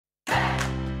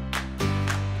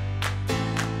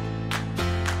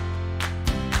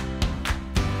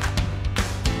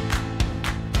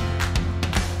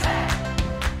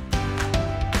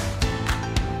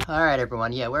All right,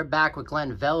 everyone. Yeah, we're back with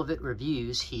Glenn Velvet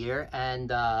Reviews here.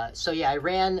 And so, yeah,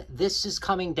 this is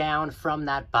coming down from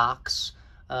that box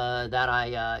that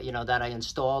I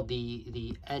installed.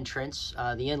 The entrance,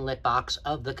 the inlet box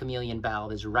of the Chameleon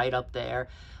valve is right up there.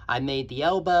 I made the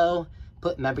elbow.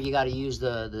 Remember, you got to use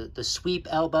the sweep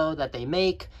elbow that they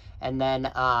make. And then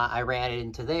I ran it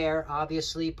into there,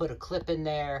 obviously, put a clip in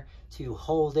there to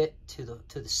hold it to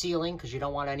the ceiling because you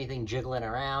don't want anything jiggling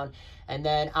around. And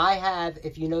then I have,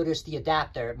 if you notice the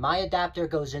adapter, my adapter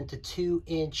goes into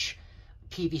 2-inch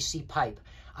PVC pipe.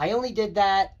 I only did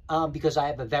that because I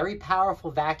have a very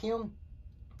powerful vacuum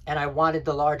and I wanted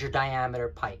the larger diameter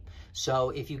pipe. So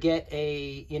if you get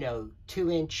a,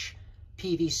 2-inch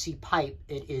PVC pipe,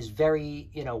 it is very,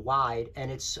 wide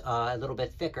and it's a little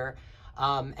bit thicker.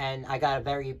 And I got a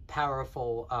very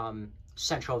powerful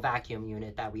central vacuum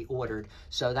unit that we ordered.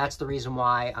 So that's the reason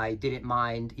why I didn't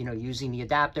mind, using the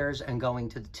adapters and going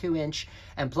to the 2-inch.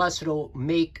 And plus it'll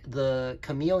make the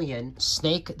Chameleon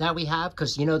snake that we have,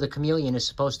 because the Chameleon is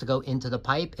supposed to go into the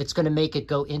pipe. It's going to make it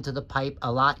go into the pipe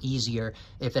a lot easier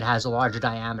if it has a larger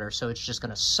diameter. So it's just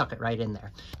going to suck it right in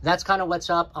there. That's kind of what's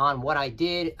up on what I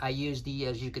did. I used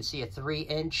as you can see, a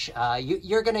 3-inch.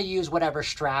 You're going to use whatever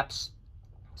straps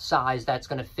size that's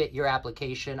going to fit your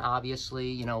application,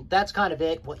 obviously. That's kind of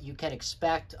it, what you can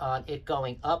expect on it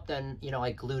going up. Then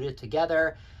I glued it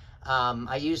together.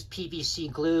 I used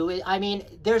PVC glue. I mean,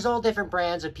 there's all different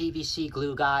brands of PVC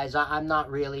glue, guys. I'm not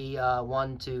really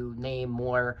one to name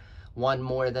one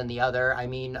more than the other. I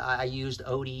mean, I used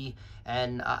Odie,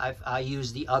 and I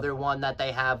used the other one that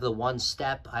they have, the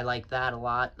 1-step. I like that a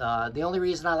lot. The only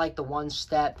reason I like the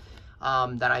 1-step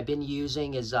that I've been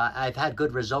using is I've had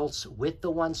good results with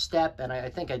the 1-step, and I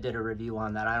think I did a review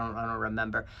on that. I don't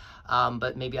remember,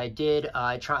 but maybe I did.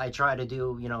 I try to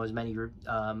do as many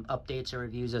updates and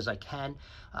reviews as I can,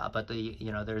 but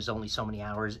there's only so many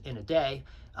hours in a day,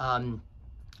 and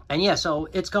yeah, so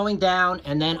it's going down,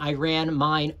 and then I ran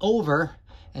mine over,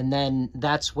 and then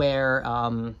that's where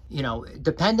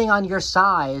depending on your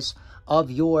size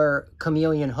of your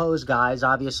Chameleon hose, guys,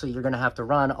 obviously you're going to have to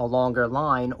run a longer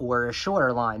line or a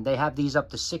shorter line. They have these up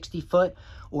to 60 foot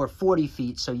or 40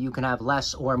 feet, so you can have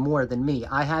less or more than me.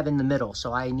 I have in the middle,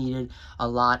 so I needed a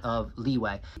lot of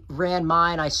leeway. Ran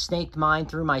mine, I snaked mine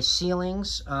through my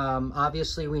ceilings.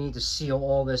 Obviously we need to seal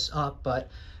all this up, but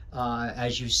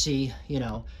as you see,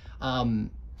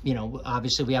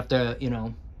 obviously we have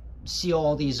to, seal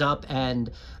all these up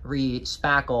and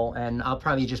re-spackle, and I'll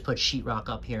probably just put sheetrock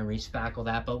up here and re-spackle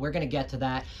that, but we're going to get to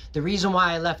that. The reason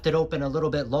why I left it open a little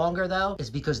bit longer, though,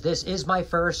 is because this is my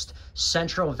first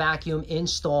central vacuum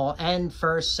install and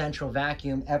first central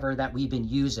vacuum ever that we've been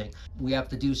using. We have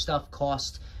to do stuff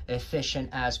cost efficient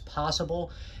as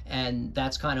possible, and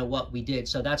that's kind of what we did.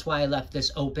 So that's why I left this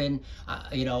open.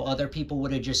 Other people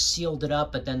would have just sealed it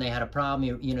up, but then they had a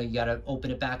problem. You got to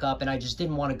open it back up, and I just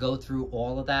didn't want to go through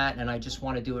all of that, and I just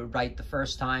want to do it right the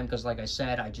first time, because like I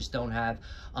said, I just don't have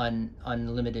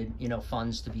unlimited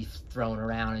funds to be thrown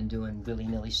around and doing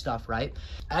willy-nilly stuff, right?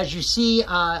 As you see,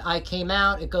 I came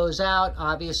out, it goes out.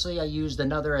 Obviously I used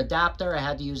another adapter. I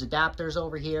had to use adapters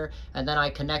over here, and then I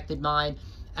connected mine.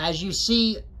 As you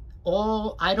see,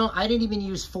 I didn't even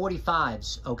use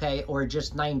 45s, okay, or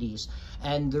just 90s.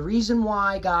 And the reason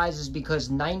why, guys, is because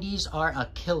 90s are a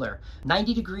killer.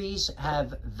 90 degrees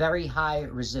have very high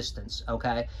resistance,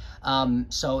 okay?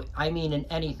 So I mean, in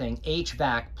anything,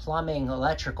 HVAC, plumbing,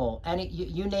 electrical,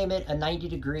 you name it, a 90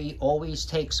 degree always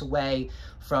takes away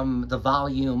from the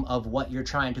volume of what you're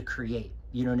trying to create.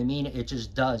 You know what I mean? It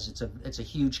just does. It's a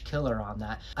huge killer on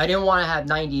that. I didn't want to have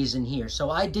 90s in here. So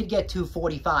I did get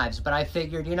 245s, but I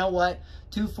figured, you know what?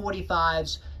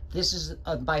 245s. This is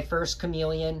my first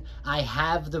Chameleon. I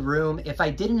have the room. If I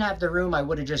didn't have the room, I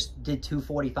would have just did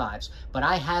 245s. But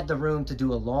I had the room to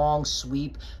do a long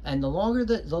sweep. And the longer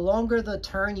the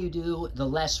turn you do, the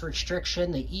less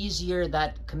restriction, the easier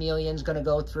that Chameleon's going to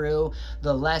go through,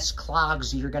 the less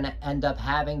clogs you're going to end up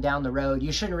having down the road.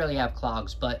 You shouldn't really have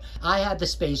clogs, but I had the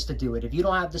space to do it. If you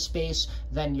don't have the space,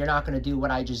 then you're not going to do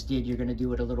what I just did. You're going to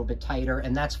do it a little bit tighter,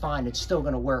 and that's fine. It's still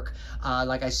going to work.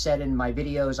 Like I said in my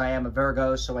videos, I am a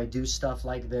Virgo, so I do stuff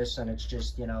like this, and it's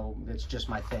just, it's just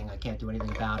my thing. I can't do anything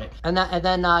about it. And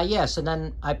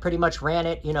then I pretty much ran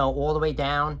it, all the way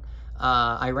down.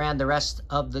 I ran the rest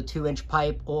of the 2-inch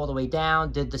pipe all the way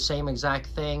down, did the same exact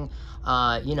thing,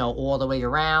 all the way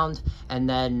around. And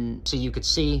then, so you could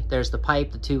see, there's the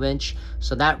pipe, the 2-inch.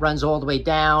 So that runs all the way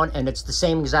down, and it's the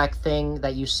same exact thing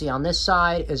that you see on this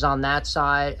side is on that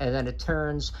side, and then it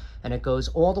turns and it goes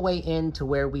all the way into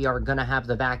where we are going to have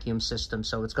the vacuum system.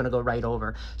 So it's going to go right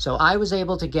over. So I was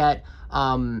able to get,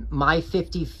 my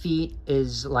 50 feet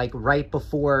is like right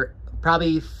before,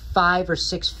 probably 5 or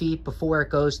 6 feet before it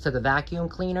goes to the vacuum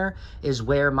cleaner is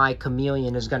where my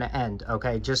Chameleon is going to end.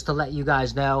 Okay, just to let you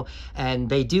guys know. And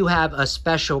they do have a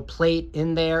special plate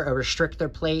in there, a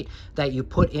restrictor plate that you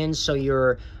put in so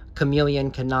your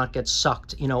Chameleon cannot get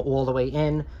sucked, you know, all the way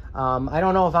in. I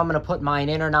don't know if I'm going to put mine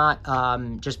in or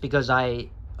not, just because I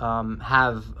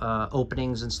have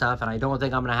openings and stuff, and I don't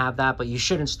think I'm going to have that, but you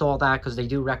should install that because they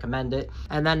do recommend it.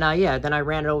 And then, yeah, then I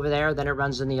ran it over there, then it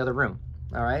runs in the other room.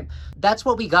 All right, that's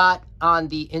what we got on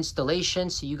the installation,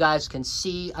 so you guys can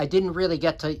see. I didn't really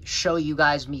get to show you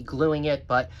guys me gluing it,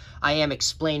 but I am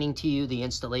explaining to you the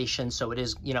installation, so it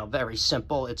is, you know, very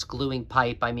simple. It's gluing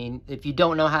pipe. I mean, if you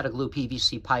don't know how to glue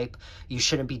PVC pipe, you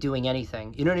shouldn't be doing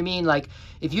anything. You know what I mean? Like,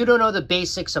 if you don't know the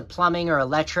basics of plumbing or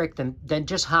electric, then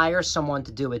just hire someone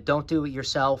to do it. Don't do it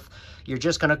yourself. You're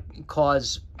just going to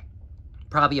cause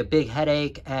probably a big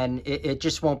headache, and it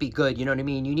just won't be good. You know what I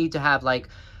mean? You need to have, like,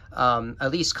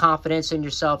 at least confidence in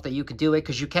yourself that you could do it,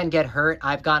 because you can get hurt.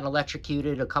 I've gotten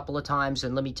electrocuted a couple of times,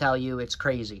 and let me tell you, it's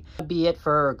crazy. That'd be it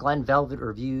for Glen Velvet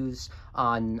reviews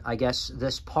on, I guess,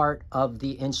 this part of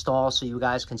the install, so you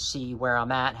guys can see where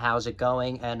I'm at, how's it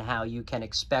going, and how you can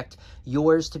expect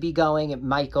yours to be going. It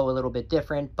might go a little bit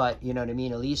different, but you know what I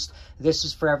mean? At least this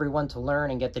is for everyone to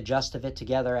learn and get the gist of it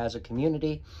together as a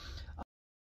community.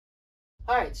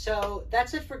 All right, so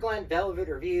that's it for Glen Velvet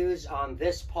reviews on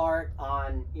this part,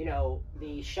 on, you know,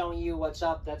 me showing you what's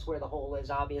up. That's where the hole is,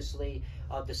 obviously,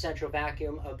 of the central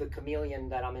vacuum of the Chameleon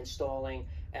that I'm installing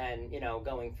and, you know,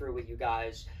 going through with you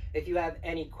guys. If you have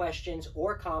any questions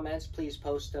or comments, please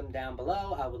post them down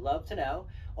below. I would love to know.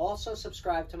 Also,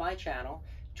 subscribe to my channel.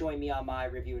 Join me on my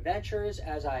review adventures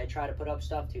as I try to put up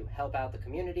stuff to help out the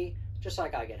community, just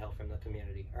like I get help from the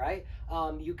community, all right?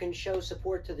 You can show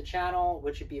support to the channel,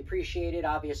 which would be appreciated,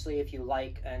 obviously, if you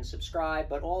like and subscribe,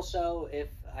 but also if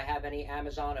I have any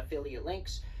Amazon affiliate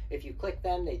links, if you click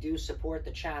them, they do support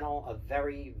the channel a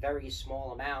very, very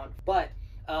small amount. But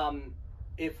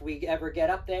if we ever get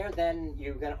up there, then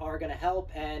you are gonna help.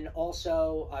 And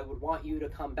also, I would want you to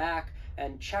come back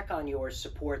and check on your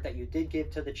support that you did give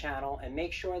to the channel and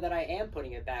make sure that I am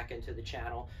putting it back into the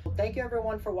channel. Well, thank you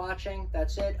everyone for watching.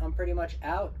 That's it. I'm pretty much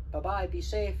out. Bye-bye. Be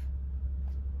safe.